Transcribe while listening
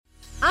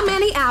I'm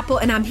Annie Apple,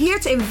 and I'm here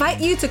to invite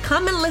you to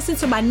come and listen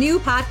to my new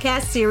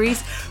podcast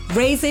series,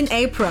 Raising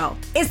a Pro.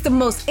 It's the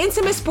most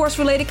intimate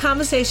sports-related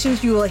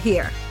conversations you will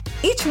hear.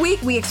 Each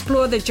week, we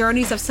explore the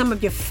journeys of some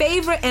of your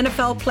favorite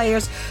NFL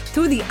players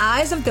through the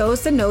eyes of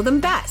those that know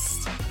them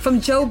best. From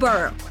Joe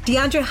Burrow,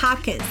 DeAndre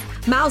Hopkins,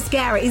 Myles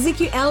Garrett,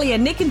 Ezekiel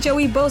Elliott, Nick and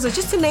Joey Bosa,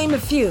 just to name a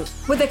few.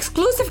 With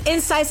exclusive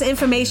insights and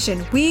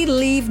information, we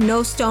leave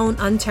no stone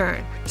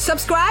unturned.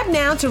 Subscribe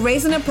now to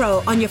Raising a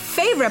Pro on your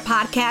favorite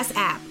podcast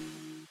app.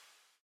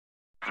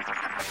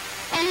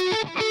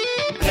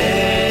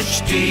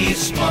 HT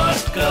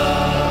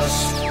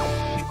Smartcast.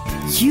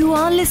 You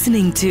are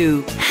listening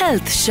to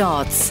Health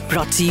Shots,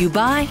 brought to you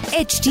by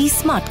HT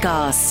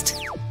Smartcast.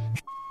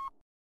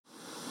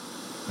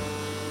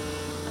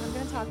 I'm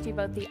going to talk to you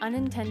about the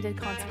unintended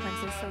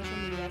consequences of social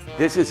media.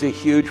 This is a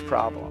huge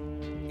problem.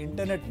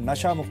 Internet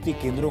नशा मुक्ति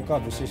केंद्रों का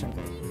विश्लेषण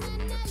करें.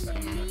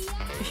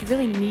 If you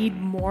really need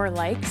more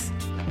likes.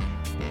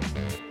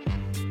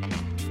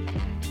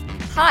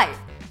 Hi,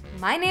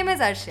 my name is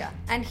Arshia,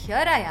 and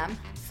here I am,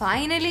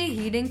 finally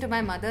heeding to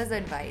my mother's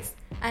advice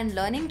and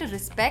learning to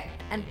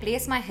respect and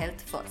place my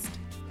health first.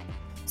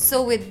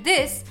 So with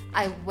this,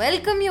 I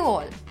welcome you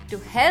all to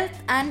Health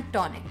and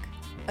Tonic,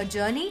 a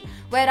journey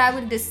where I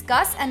will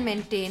discuss and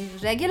maintain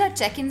regular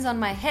check-ins on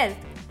my health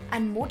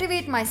and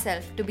motivate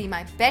myself to be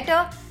my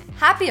better,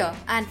 happier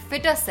and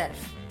fitter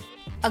self.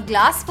 A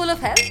glass full of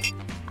health?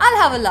 I'll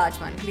have a large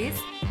one, please.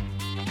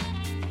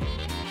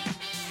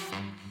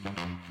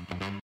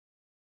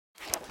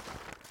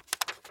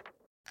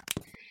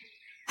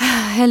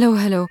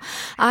 Hello.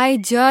 I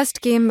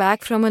just came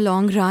back from a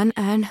long run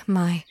and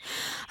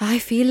I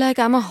feel like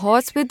I'm a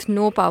horse with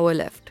no power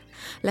left.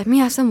 Let me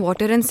have some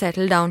water and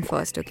settle down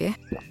first, okay?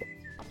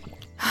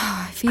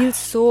 I feel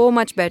so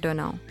much better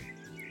now.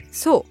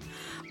 So,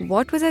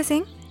 what was I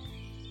saying?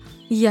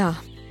 Yeah,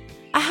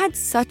 I had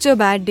such a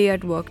bad day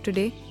at work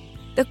today.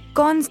 The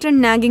constant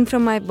nagging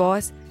from my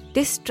boss,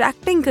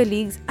 distracting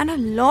colleagues, and a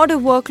lot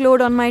of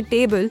workload on my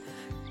table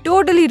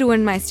totally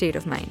ruined my state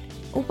of mind.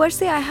 Upar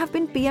se, I have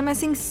been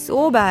PMSing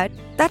so bad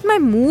that my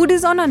mood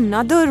is on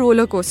another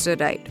roller coaster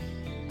ride.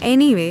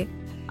 Anyway,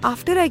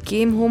 after I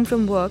came home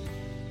from work,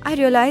 I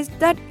realized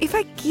that if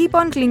I keep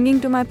on clinging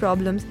to my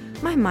problems,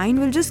 my mind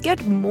will just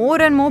get more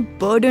and more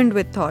burdened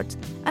with thoughts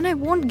and I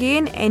won't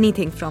gain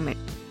anything from it.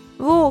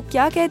 वो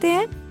क्या कहते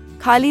हैं?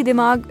 खाली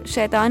दिमाग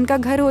शैतान का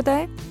घर होता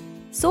है.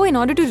 So in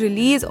order to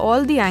release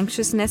all the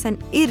anxiousness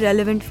and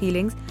irrelevant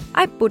feelings,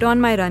 I put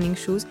on my running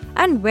shoes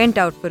and went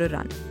out for a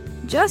run.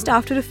 Just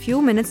after a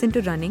few minutes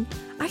into running,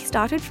 I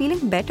started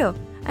feeling better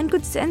and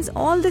could sense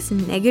all this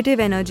negative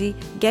energy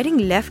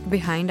getting left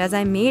behind as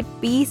I made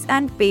peace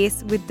and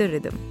pace with the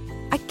rhythm.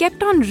 I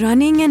kept on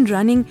running and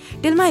running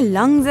till my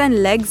lungs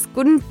and legs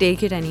couldn't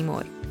take it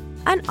anymore.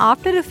 And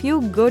after a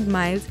few good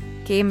miles,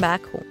 came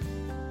back home.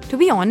 To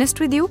be honest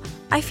with you,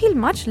 I feel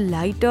much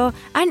lighter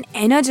and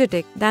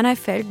energetic than I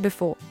felt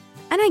before.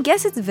 And I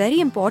guess it's very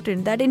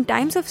important that in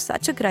times of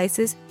such a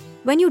crisis,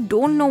 when you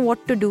don't know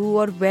what to do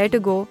or where to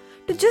go,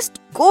 to just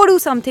go do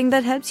something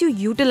that helps you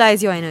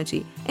utilize your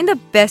energy in the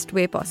best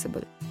way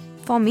possible.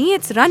 For me,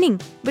 it's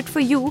running, but for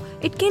you,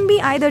 it can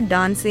be either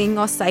dancing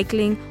or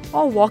cycling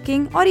or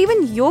walking or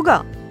even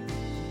yoga.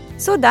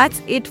 So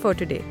that's it for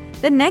today.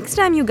 The next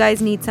time you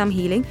guys need some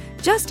healing,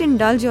 just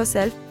indulge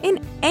yourself in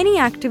any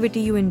activity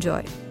you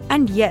enjoy.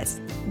 And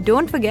yes,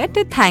 don't forget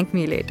to thank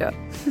me later.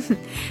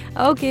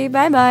 Okay,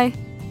 bye-bye.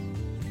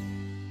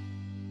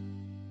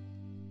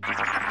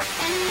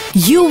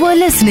 You were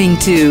listening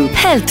to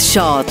Health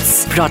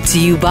Shots, brought to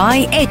you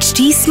by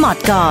HT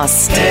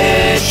Smartcast.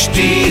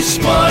 HT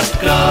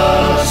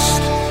Smartcast.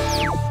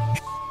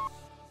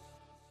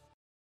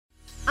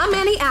 I'm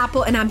Annie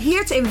Apple, and I'm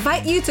here to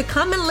invite you to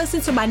come and listen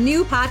to my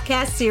new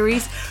podcast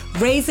series,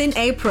 Raising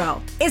a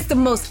Pro. It's the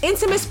most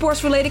intimate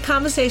sports-related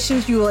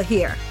conversations you will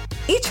hear.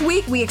 Each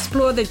week, we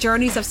explore the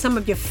journeys of some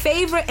of your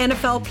favorite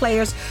NFL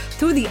players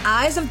through the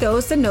eyes of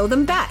those that know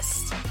them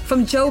best.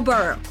 From Joe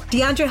Burrow,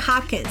 DeAndre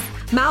Hopkins,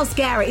 Myles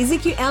Garrett,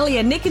 Ezekiel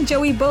Elliott, Nick and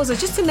Joey Bosa,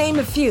 just to name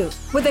a few.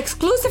 With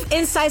exclusive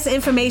insights and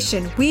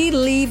information, we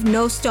leave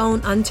no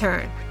stone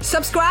unturned.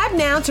 Subscribe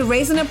now to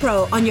Raising a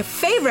Pro on your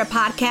favorite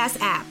podcast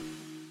app.